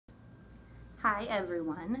Hi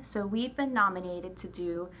everyone. So we've been nominated to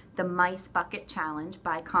do the Mice Bucket Challenge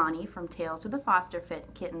by Connie from Tales of the Foster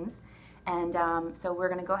Fit Kittens. And so we're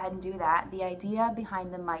going to go ahead and do that. The idea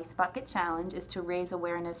behind the Mice Bucket Challenge is to raise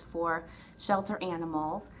awareness for shelter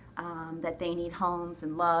animals, that they need homes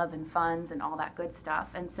and love and funds and all that good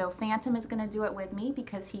stuff. And so Phantom is going to do it with me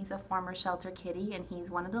because he's a former shelter kitty and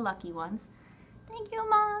he's one of the lucky ones. Thank you,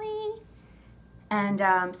 Mommy!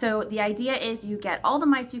 And so the idea is you get all the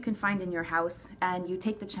mice you can find in your house and you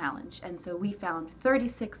take the challenge. And so we found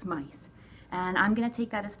 36 mice. And I'm going to take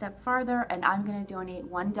that a step farther and I'm going to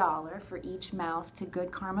donate $1 for each mouse to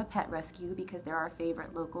Good Karma Pet Rescue because they're our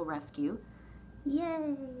favorite local rescue.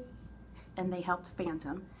 Yay! And they helped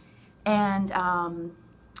Phantom. And all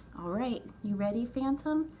right, you ready,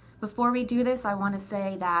 Phantom? Before we do this, I want to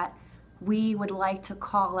say that we would like to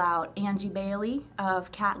call out Angie Bailey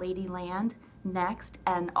of Catladyland next,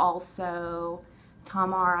 and also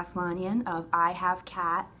Tamar of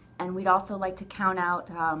IHaveCat, and we'd also like to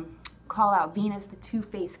call out Venus the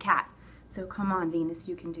two-faced cat. So come on, Venus,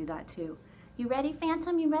 you can do that too. You ready,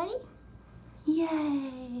 Phantom? You ready?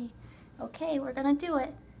 Yay! Okay, we're gonna do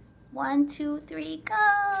it. 1, 2, 3, go!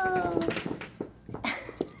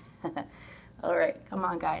 All right, come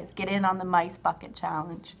on, guys, get in on the Mice Bucket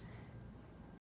Challenge.